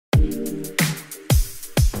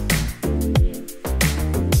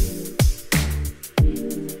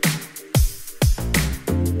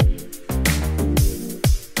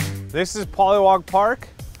This is Polliwog Park.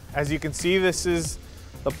 As you can see, this is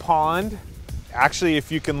the pond. Actually,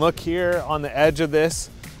 if you can look here on the edge of this,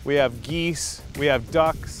 we have geese, we have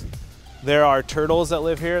ducks. There are turtles that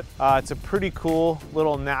live here. It's a pretty cool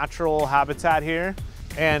little natural habitat here.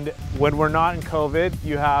 And when we're not in COVID,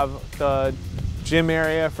 you have the gym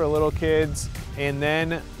area for little kids. And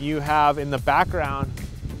then you have in the background,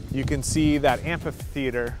 you can see that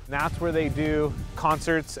amphitheater. That's where they do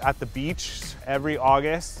concerts at the beach every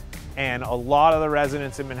August. And a lot of the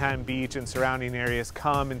residents in Manhattan Beach and surrounding areas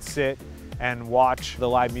come and sit and watch the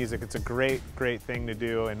live music. It's a great, great thing to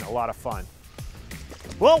do and a lot of fun.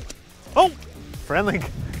 Whoa, oh, friendly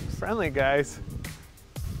guys.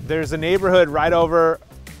 There's a neighborhood right over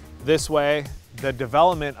this way. The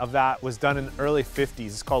development of that was done in the early 50s.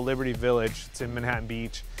 It's called Liberty Village. It's in Manhattan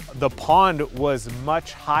Beach. The pond was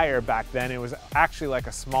much higher back then. It was actually like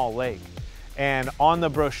a small lake. And on the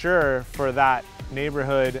brochure for that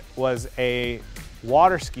neighborhood was a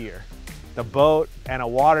water skier. The boat and a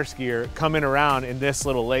water skier coming around in this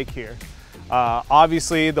little lake here.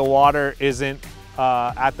 Obviously the water isn't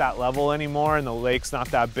at that level anymore and the lake's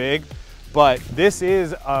not that big, but this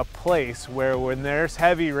is a place where when there's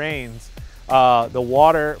heavy rains, the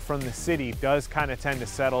water from the city does kind of tend to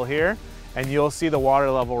settle here and you'll see the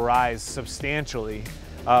water level rise substantially.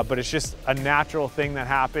 But it's just a natural thing that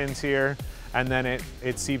happens here, and then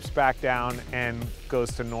it seeps back down and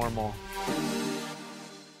goes to normal.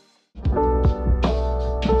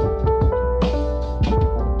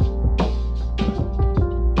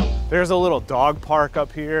 There's a little dog park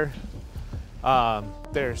up here.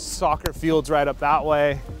 There's soccer fields right up that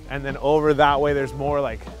way. And then over that way, there's more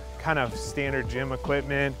like kind of standard gym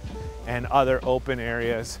equipment and other open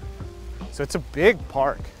areas. So it's a big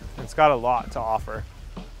park. It's got a lot to offer.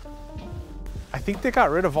 I think they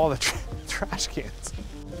got rid of all the trash cans.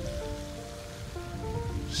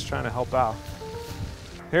 Just trying to help out.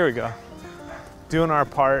 Here we go. Doing our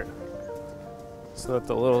part so that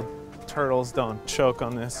the little turtles don't choke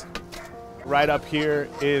on this. Right up here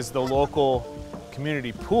is the local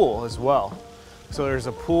community pool as well. So there's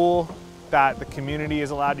a pool that the community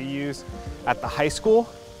is allowed to use at the high school.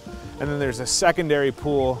 And then there's a secondary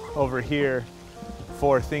pool over here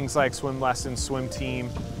for things like swim lessons, swim team,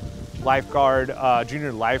 lifeguard,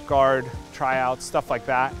 junior lifeguard tryouts, stuff like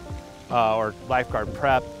that, or lifeguard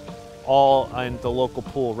prep, all in the local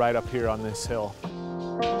pool right up here on this hill.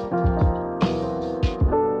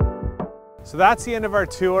 So that's the end of our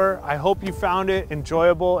tour. I hope you found it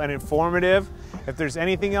enjoyable and informative. If there's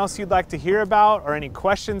anything else you'd like to hear about or any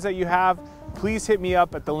questions that you have, please hit me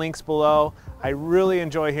up at the links below. I really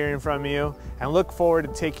enjoy hearing from you and look forward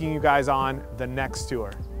to taking you guys on the next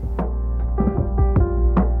tour.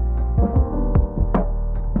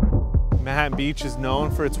 Manhattan Beach is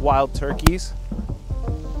known for its wild turkeys.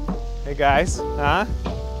 Hey guys, huh?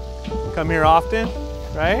 Come here often,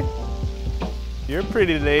 right? You're a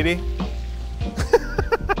pretty lady.